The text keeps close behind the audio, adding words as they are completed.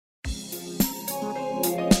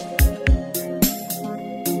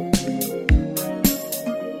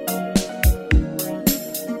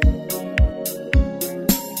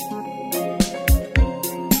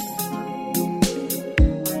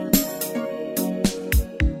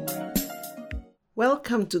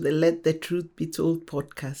Welcome to the Let the Truth Be Told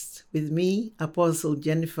podcast with me, Apostle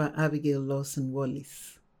Jennifer Abigail Lawson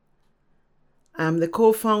Wallace. I'm the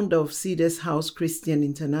co-founder of Cedars House Christian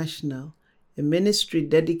International, a ministry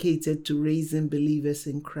dedicated to raising believers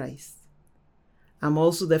in Christ. I'm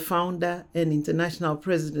also the founder and international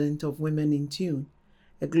president of Women in Tune,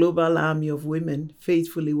 a global army of women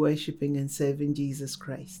faithfully worshiping and serving Jesus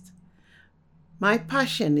Christ. My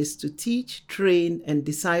passion is to teach, train, and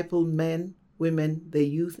disciple men, women, the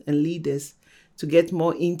youth, and leaders to get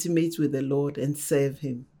more intimate with the Lord and serve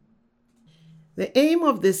Him. The aim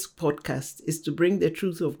of this podcast is to bring the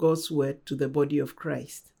truth of God's Word to the body of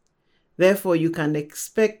Christ. Therefore, you can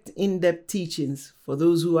expect in-depth teachings for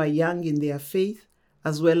those who are young in their faith,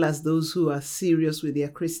 as well as those who are serious with their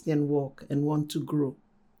Christian walk and want to grow.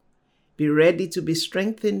 Be ready to be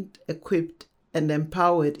strengthened, equipped, and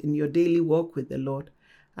empowered in your daily walk with the Lord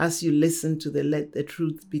as you listen to the Let the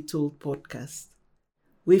Truth Be Told podcast.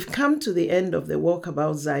 We've come to the end of the Walk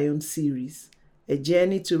About Zion series, a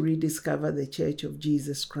journey to rediscover the Church of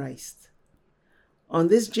Jesus Christ. On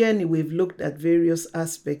this journey, we've looked at various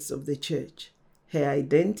aspects of the church, her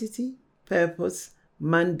identity, purpose,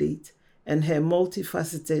 mandate, and her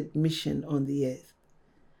multifaceted mission on the earth.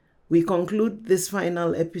 We conclude this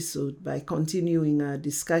final episode by continuing our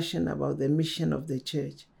discussion about the mission of the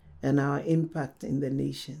church and our impact in the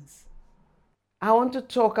nations. I want to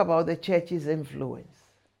talk about the church's influence.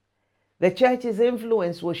 The church's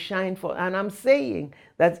influence will shine for, and I'm saying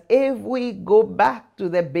that if we go back to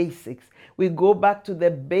the basics, we go back to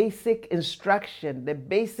the basic instruction, the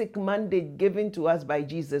basic mandate given to us by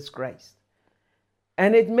Jesus Christ.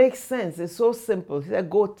 And it makes sense. It's so simple. He said,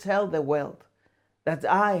 go tell the world that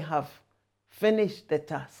I have finished the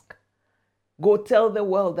task. Go tell the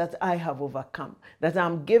world that I have overcome, that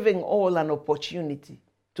I'm giving all an opportunity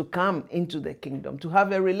to come into the kingdom, to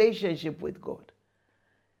have a relationship with God.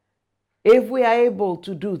 If we are able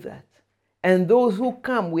to do that, and those who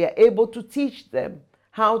come, we are able to teach them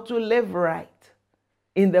how to live right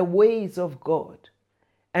in the ways of God,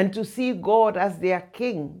 and to see God as their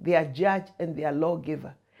king, their judge, and their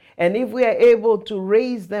lawgiver. And if we are able to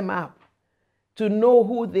raise them up to know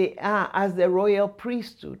who they are as the royal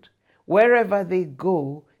priesthood, wherever they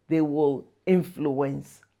go, they will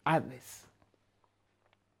influence others.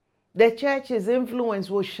 The church's influence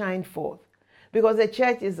will shine forth because the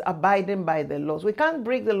church is abiding by the laws. We can't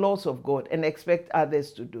break the laws of God and expect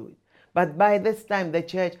others to do it. But by this time, the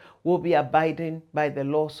church will be abiding by the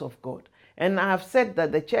laws of God. And I have said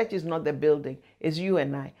that the church is not the building, it's you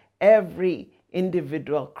and I. Every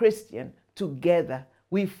individual Christian together,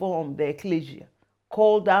 we form the ecclesia,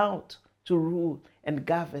 called out to rule and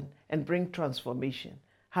govern and bring transformation.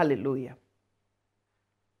 Hallelujah.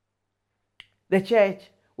 The church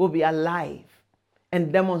will be alive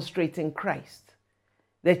and demonstrating Christ.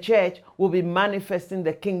 The church will be manifesting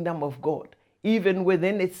the kingdom of God, even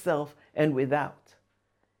within itself and without.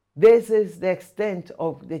 This is the extent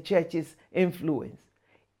of the church's influence.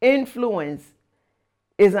 Influence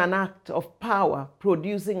is an act of power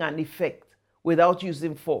producing an effect without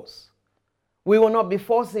using force. We will not be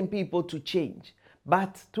forcing people to change,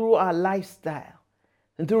 but through our lifestyle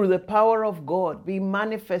and through the power of God being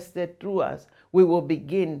manifested through us, we will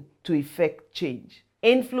begin to effect change.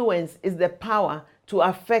 Influence is the power to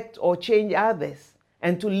affect or change others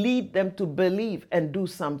and to lead them to believe and do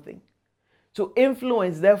something. To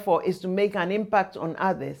influence, therefore, is to make an impact on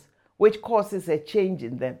others, which causes a change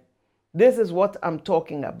in them. This is what I'm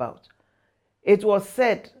talking about. It was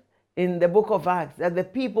said in the book of Acts that the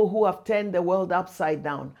people who have turned the world upside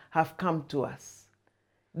down have come to us.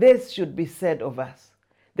 This should be said of us.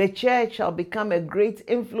 The church shall become a great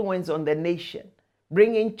influence on the nation,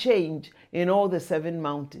 bringing change in all the 7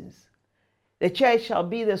 mountains. The church shall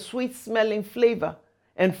be the sweet-smelling flavor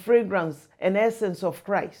and fragrance and essence of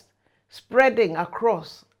Christ, spreading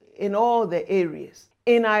across in all the areas,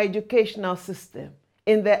 in our educational system,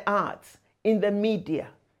 in the arts, in the media,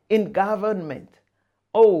 in government.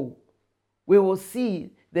 Oh, we will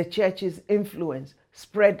see the church's influence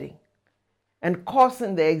spreading and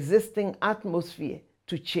causing the existing atmosphere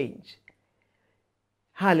to change.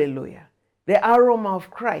 Hallelujah. The aroma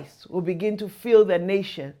of Christ will begin to fill the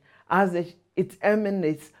nation as it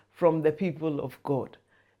emanates from the people of God.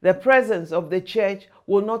 The presence of the church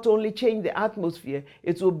will not only change the atmosphere,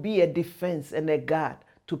 it will be a defense and a guard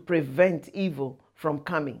to prevent evil from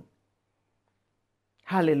coming.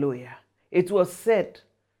 Hallelujah. It was said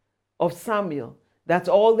of Samuel that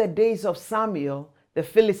all the days of Samuel, the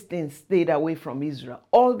Philistines stayed away from Israel.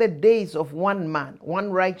 All the days of one man, one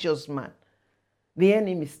righteous man, the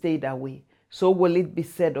enemy stayed away. so will it be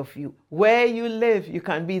said of you. Where you live, you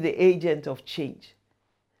can be the agent of change,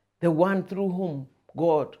 the one through whom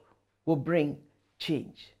God will bring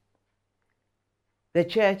change. The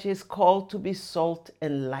church is called to be salt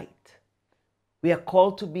and light. We are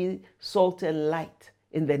called to be salt and light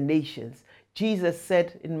in the nations. Jesus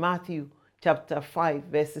said in Matthew chapter 5,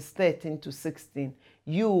 verses 13 to 16,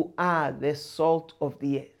 you are the salt of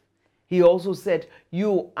the earth. He also said,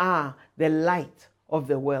 you are the light of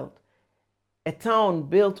the world. A town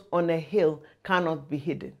built on a hill cannot be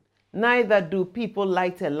hidden. Neither do people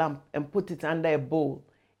light a lamp and put it under a bowl.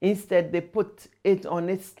 Instead, they put it on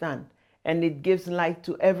its stand, and it gives light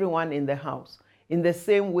to everyone in the house. In the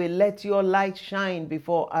same way, let your light shine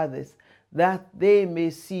before others, that they may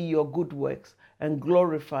see your good works and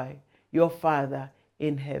glorify your Father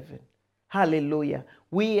in heaven. Hallelujah.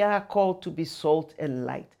 We are called to be salt and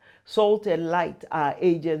light. Salt and light are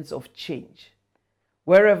agents of change.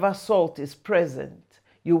 Wherever salt is present,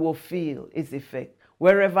 you will feel its effect.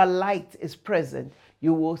 Wherever light is present,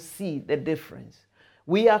 you will see the difference.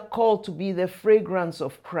 We are called to be the fragrance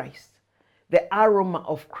of Christ, the aroma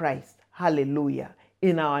of Christ, hallelujah,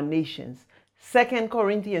 in our nations. 2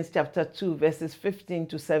 Corinthians chapter 2, verses 15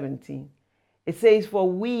 to 17. It says, for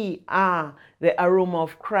we are the aroma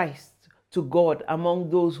of Christ to God among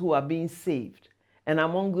those who are being saved and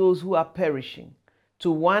among those who are perishing.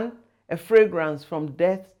 To one, a fragrance from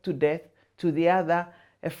death to death, to the other,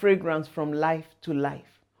 a fragrance from life to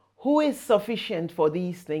life. Who is sufficient for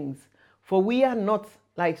these things? For we are not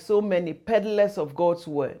like so many peddlers of God's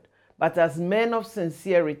word, but as men of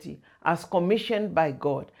sincerity, as commissioned by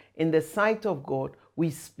God, in the sight of God, we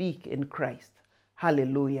speak in Christ.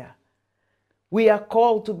 Hallelujah. We are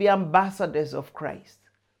called to be ambassadors of Christ.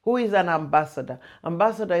 Who is an ambassador?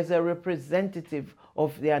 Ambassador is a representative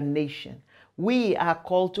of their nation. We are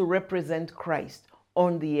called to represent Christ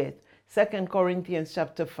on the earth. 2 Corinthians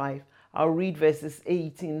chapter 5, I'll read verses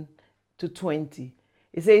 18 to 20.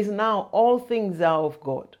 It says, now all things are of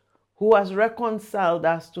God, who has reconciled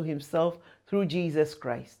us to himself through Jesus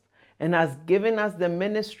Christ, and has given us the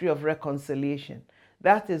ministry of reconciliation.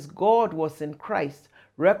 That is, God was in Christ,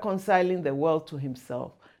 reconciling the world to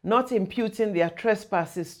himself, not imputing their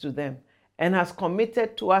trespasses to them, and has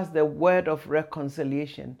committed to us the word of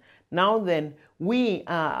reconciliation. Now then, we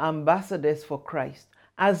are ambassadors for Christ.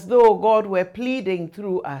 As though God were pleading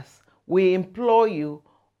through us, we implore you,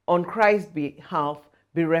 on Christ's behalf,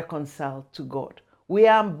 be reconciled to God. We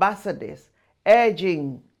are ambassadors,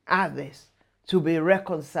 urging others to be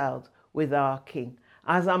reconciled with our King.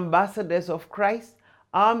 As ambassadors of Christ,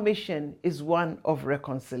 our mission is one of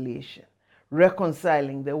reconciliation,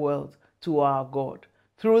 reconciling the world to our God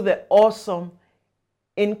through the awesome,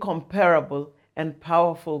 incomparable, and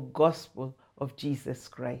powerful gospel of Jesus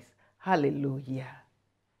Christ. Hallelujah.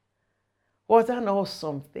 What an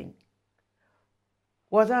awesome thing.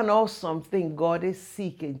 What an awesome thing God is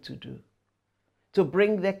seeking to do, to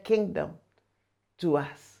bring the kingdom to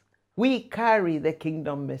us. We carry the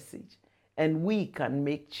kingdom message and we can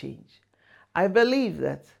make change. I believe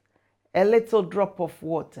that a little drop of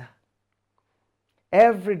water,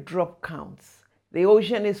 every drop counts. The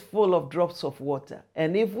ocean is full of drops of water.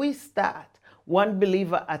 And if we start one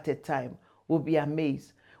believer at a time, we'll be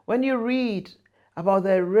amazed. When you read about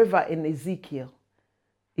the river in Ezekiel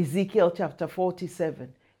chapter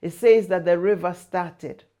 47, it says that the river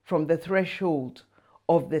started from the threshold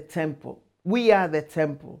of the temple. We are the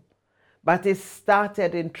temple, but it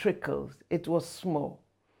started in trickles. It was small.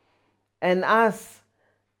 And as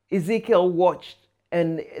Ezekiel watched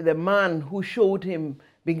and the man who showed him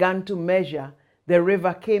began to measure, the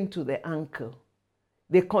river came to the ankle.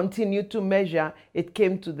 They continued to measure, it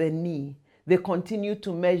came to the knee. They continued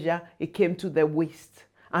to measure, it came to the waist,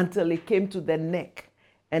 until it came to the neck,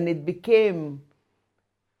 and it became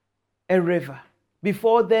a river.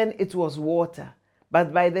 Before then, it was water.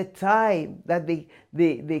 But by the time that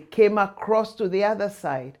they came across to the other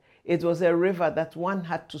side, it was a river that one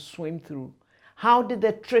had to swim through. How did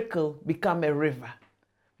the trickle become a river?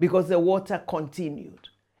 Because the water continued,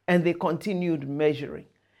 and they continued measuring.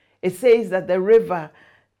 It says that the river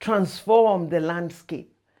transformed the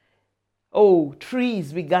landscape. Oh,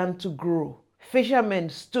 trees began to grow. Fishermen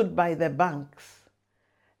stood by the banks,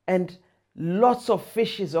 and lots of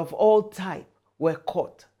fishes of all type were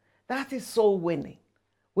caught. That is soul winning.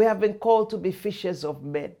 We have been called to be fishers of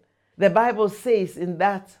men. The Bible says in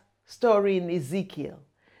that story in Ezekiel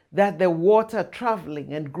that the water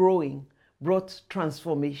traveling and growing brought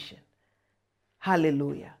transformation.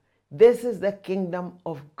 Hallelujah. This is the kingdom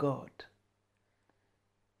of God,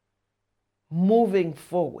 moving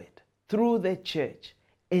forward through the church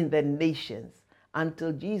in the nations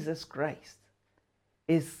until Jesus Christ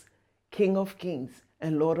is King of kings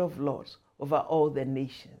and Lord of lords over all the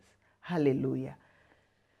nations. Hallelujah.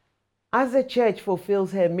 As the church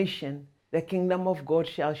fulfills her mission, the kingdom of God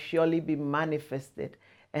shall surely be manifested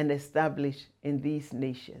and established in these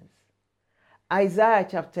nations. Isaiah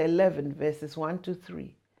chapter 11 verses 1 to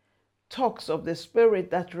 3 talks of the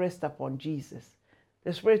spirit that rests upon Jesus,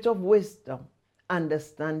 the spirit of wisdom,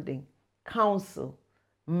 understanding, counsel,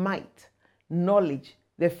 might, knowledge,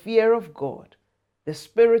 the fear of God. The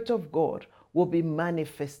Spirit of God will be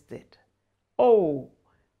manifested. Oh,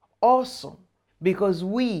 awesome, because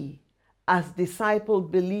we as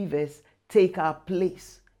discipled believers take our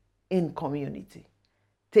place in community,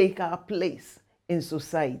 take our place in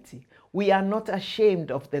society. We are not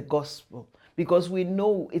ashamed of the gospel because we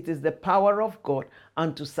know it is the power of God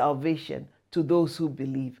unto salvation to those who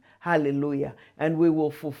believe. Hallelujah. And we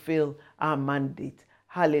will fulfill our mandate.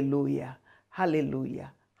 Hallelujah.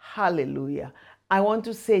 Hallelujah. Hallelujah. I want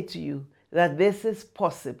to say to you that this is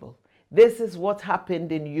possible. This is what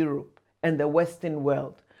happened in Europe and the Western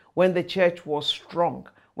world when the church was strong,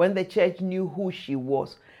 when the church knew who she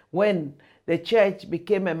was, when the church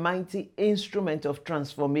became a mighty instrument of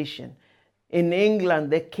transformation. In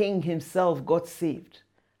England, the king himself got saved.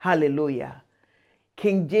 Hallelujah.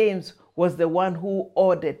 King James was the one who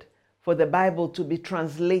ordered for the Bible to be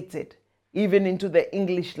translated even into the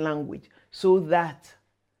English language so that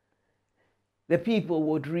the people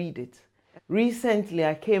would read it. Recently,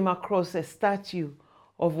 I came across a statue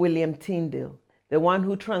of William Tyndale, the one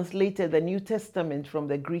who translated the New Testament from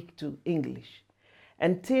the Greek to English.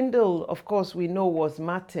 And Tyndale, of course, we know was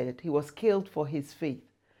martyred. He was killed for his faith.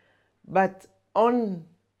 But on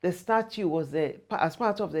the statue was, as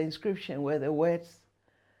part of the inscription, were the words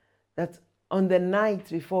that on the night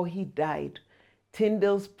before he died,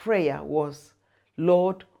 Tyndale's prayer was,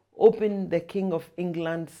 Lord, open the King of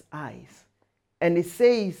England's eyes. And it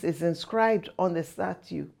says, it's inscribed on the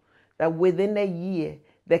statue, that within a year,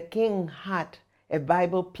 the king had a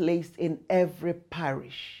Bible placed in every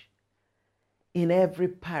parish in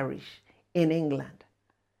England.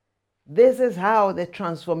 This is how the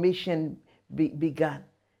transformation began.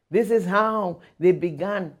 This is how they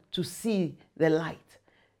began to see the light.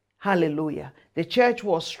 Hallelujah. The church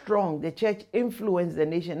was strong. The church influenced the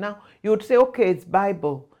nation. Now, you would say, okay, it's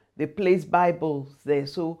Bible. They place Bibles there.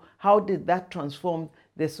 So how did that transform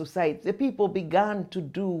the society? The people began to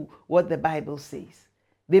do what the Bible says.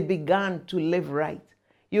 They began to live right.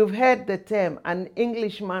 You've heard the term, an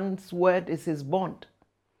Englishman's word is his bond.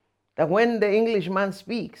 That when the Englishman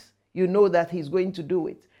speaks, you know that he's going to do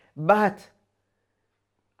it. But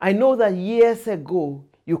I know that years ago,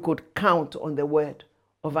 you could count on the word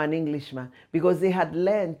of an Englishman because they had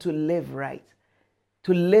learned to live right,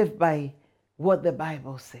 to live by what the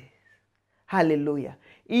Bible says. Hallelujah.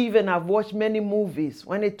 Even I've watched many movies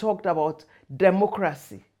when it talked about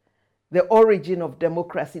democracy, the origin of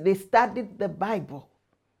democracy. They studied the Bible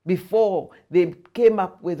before they came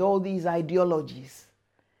up with all these ideologies.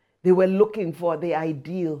 They were looking for the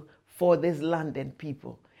ideal for this land and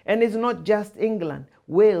people. And it's not just England,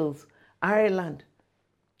 Wales, Ireland,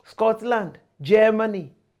 Scotland,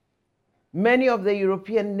 Germany, many of the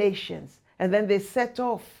European nations. And then they set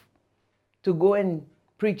off to go and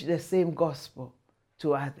preach the same gospel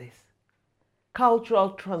to others.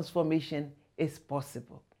 Cultural transformation is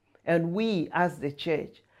possible. And we, as the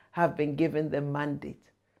church, have been given the mandate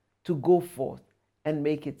to go forth and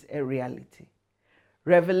make it a reality.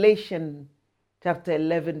 Revelation chapter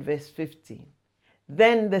 11, verse 15.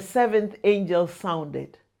 Then the seventh angel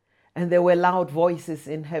sounded, and there were loud voices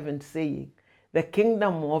in heaven saying, the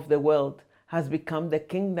kingdom of the world has become the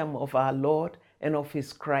kingdom of our Lord and of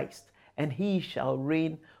his Christ, and he shall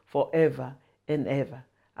reign forever and ever.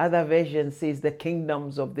 Other version says the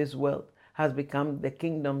kingdoms of this world has become the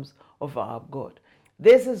kingdoms of our God.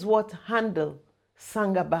 This is what Handel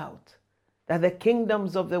sang about, that the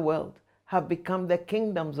kingdoms of the world have become the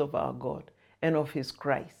kingdoms of our God and of his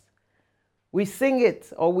Christ. We sing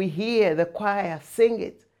it, or we hear the choir sing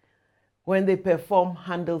it when they perform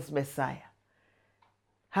Handel's Messiah.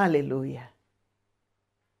 Hallelujah.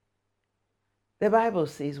 The Bible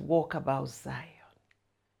says, walk about Zion.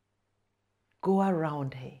 Go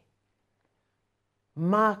around her.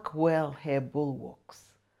 Mark well her bulwarks.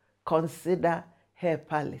 Consider her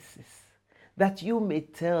palaces, that you may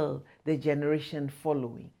tell the generation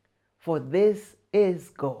following. For this is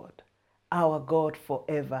God, our God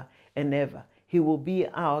forever and ever. He will be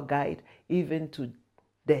our guide even to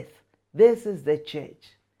death. This is the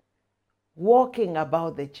church. Walking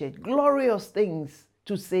about the church. Glorious things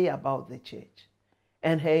to say about the church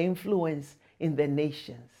and her influence in the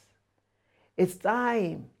nations. It's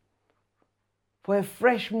time for a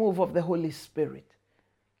fresh move of the Holy Spirit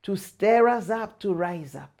to stir us up to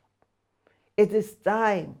rise up. It is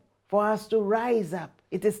time for us to rise up.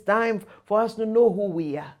 It is time for us to know who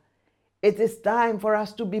we are. It is time for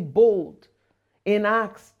us to be bold. In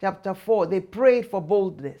Acts chapter 4, they prayed for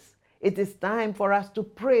boldness. It is time for us to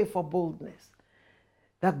pray for boldness,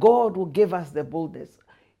 that God will give us the boldness.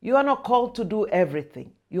 You are not called to do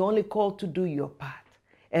everything. You're only called to do your part.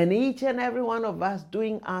 And each and every one of us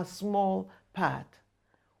doing our small part,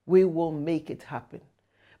 we will make it happen.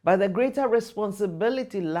 But the greater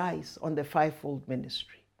responsibility lies on the fivefold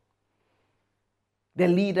ministry, the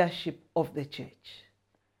leadership of the church.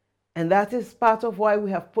 And that is part of why we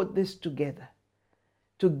have put this together,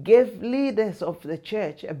 to give leaders of the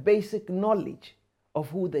church a basic knowledge of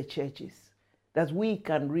who the church is, that we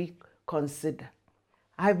can reconsider.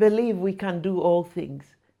 I believe we can do all things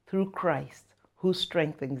through Christ who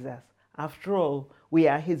strengthens us. After all, we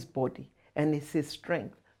are his body, and it's his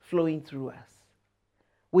strength flowing through us.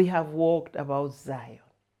 We have walked about Zion.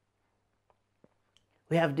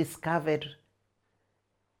 We have discovered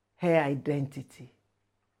her identity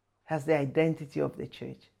as the identity of the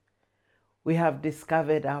church. We have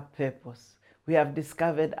discovered our purpose. We have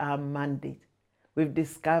discovered our mandate. We've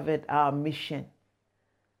discovered our mission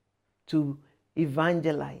to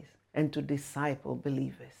evangelize and to disciple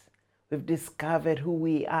believers. We've discovered who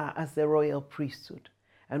we are as the royal priesthood,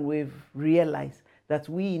 and we've realized that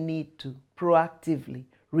we need to proactively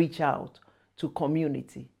reach out to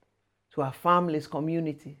community, to our families,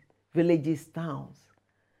 community, villages, towns,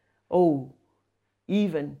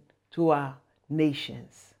 even to our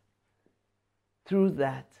nations. Through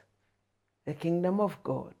that, the kingdom of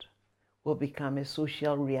God will become a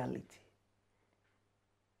social reality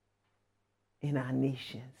in our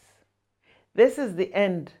nations. This is the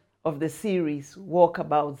end of the series, Walk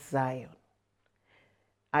About Zion.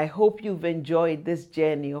 I hope you've enjoyed this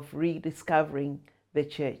journey of rediscovering the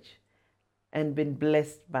church and been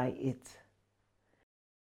blessed by it.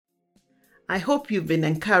 I hope you've been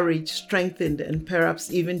encouraged, strengthened, and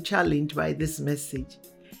perhaps even challenged by this message.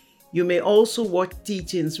 You may also watch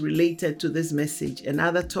teachings related to this message and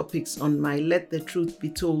other topics on my Let the Truth Be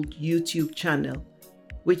Told YouTube channel,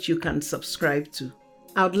 which you can subscribe to.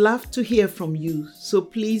 I would love to hear from you, so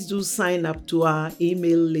please do sign up to our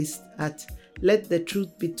email list at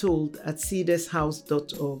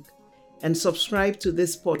letthetruthbetold@cedarshouse.org and subscribe to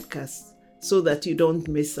this podcast so that you don't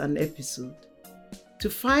miss an episode. To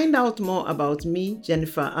find out more about me,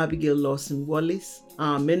 Jennifer Abigail Lawson Wallace,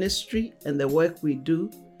 our ministry, and the work we do,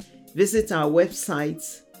 visit our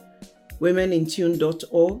websites,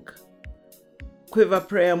 womenintune.org,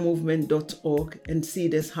 quiverprayermovement.org, and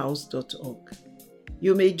cedarshouse.org.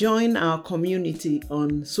 You may join our community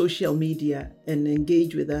on social media and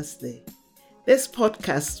engage with us there. This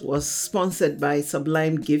podcast was sponsored by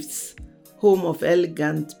Sublime Gifts, home of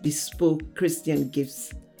elegant, bespoke Christian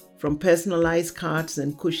gifts, from personalized cards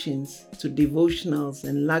and cushions to devotionals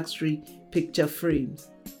and luxury picture frames.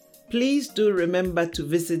 Please do remember to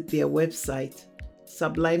visit their website,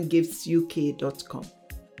 sublimegiftsuk.com.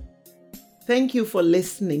 Thank you for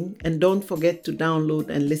listening, and don't forget to download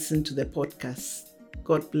and listen to the podcast.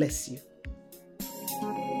 God bless you.